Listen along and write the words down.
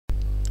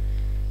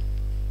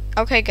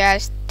Okay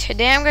guys,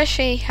 today I'm going to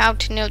show you how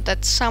to know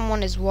that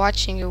someone is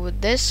watching you with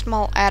this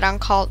small add-on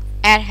called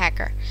Ad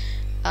Hacker.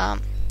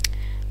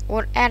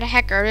 What Ad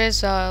Hacker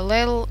is, a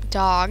little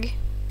dog,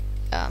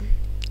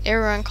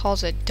 everyone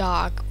calls it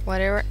dog,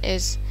 whatever,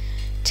 is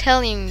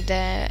telling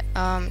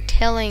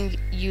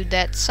you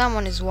that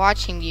someone is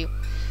watching you.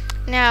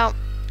 Now,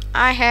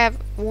 I have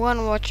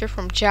one watcher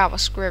from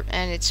JavaScript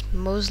and it's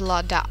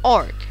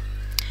mozilla.org.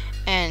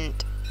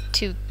 And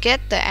to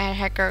get the Ad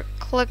Hacker,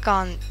 click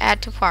on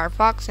Add to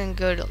Firefox and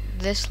go to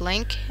this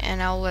link,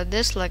 and I'll let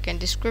this link in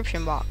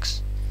description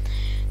box.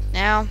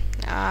 Now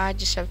I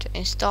just have to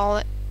install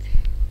it.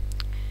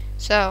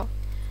 So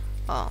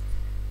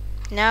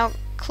now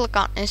click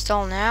on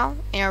Install Now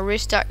and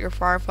restart your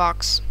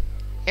Firefox.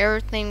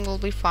 Everything will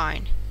be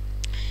fine.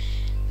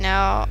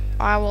 Now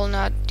I will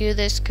not do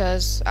this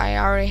because I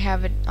already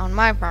have it on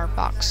my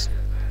Firefox.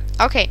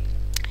 Okay,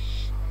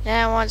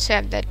 now once I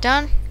have that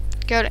done,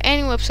 go to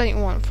any website you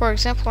want. For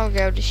example, I'll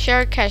go to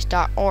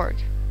sharecache.org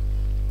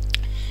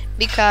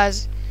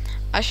because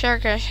a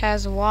sharecache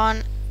has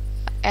one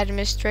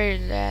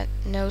administrator that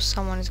knows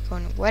someone is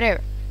going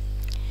whatever.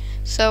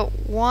 So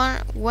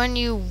when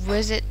you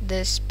visit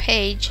this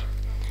page,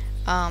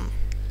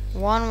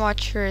 one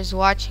watcher is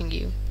watching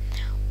you.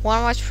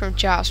 One watch from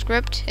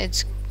JavaScript,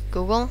 it's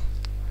Google.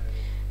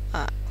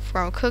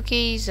 From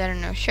cookies, I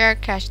don't know,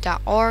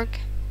 sharecache.org.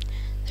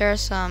 There are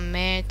some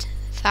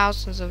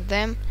thousands of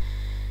them.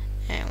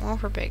 And one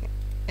for big,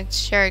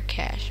 it's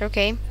sharecache.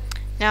 Okay,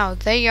 now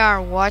they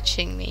are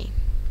watching me,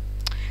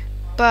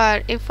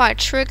 but if I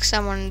trick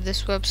someone in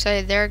this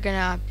website, they're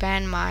gonna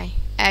ban my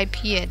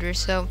IP address.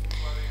 So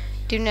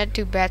do not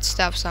do bad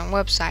stuff on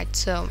websites.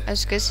 So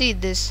as you can see,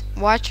 this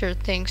watcher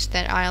thinks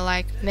that I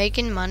like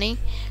making money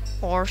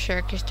or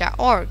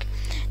sharecache.org.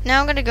 Now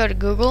I'm gonna go to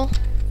Google.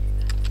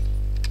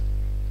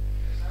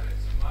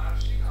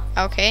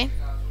 Okay,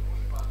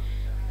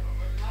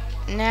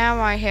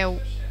 now I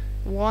have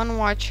one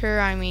watcher,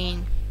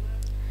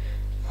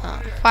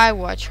 5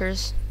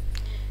 watchers.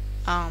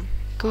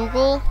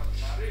 Google,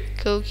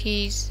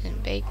 cookies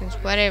and bacons,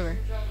 whatever,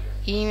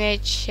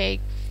 image, shake,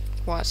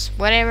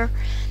 whatever.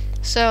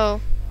 So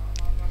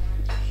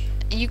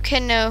you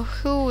can know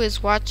who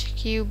is watching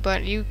you,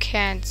 but you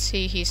can't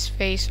see his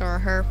face or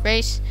her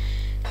face.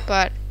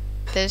 But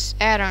this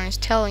add-on is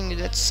telling you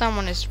that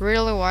someone is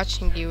really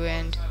watching you,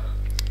 and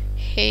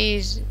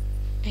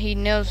he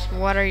knows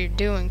what are you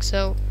doing.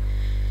 So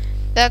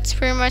that's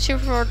pretty much it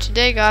for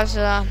today, guys.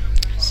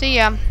 See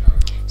ya.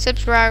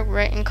 Subscribe,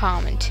 rate, and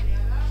comment.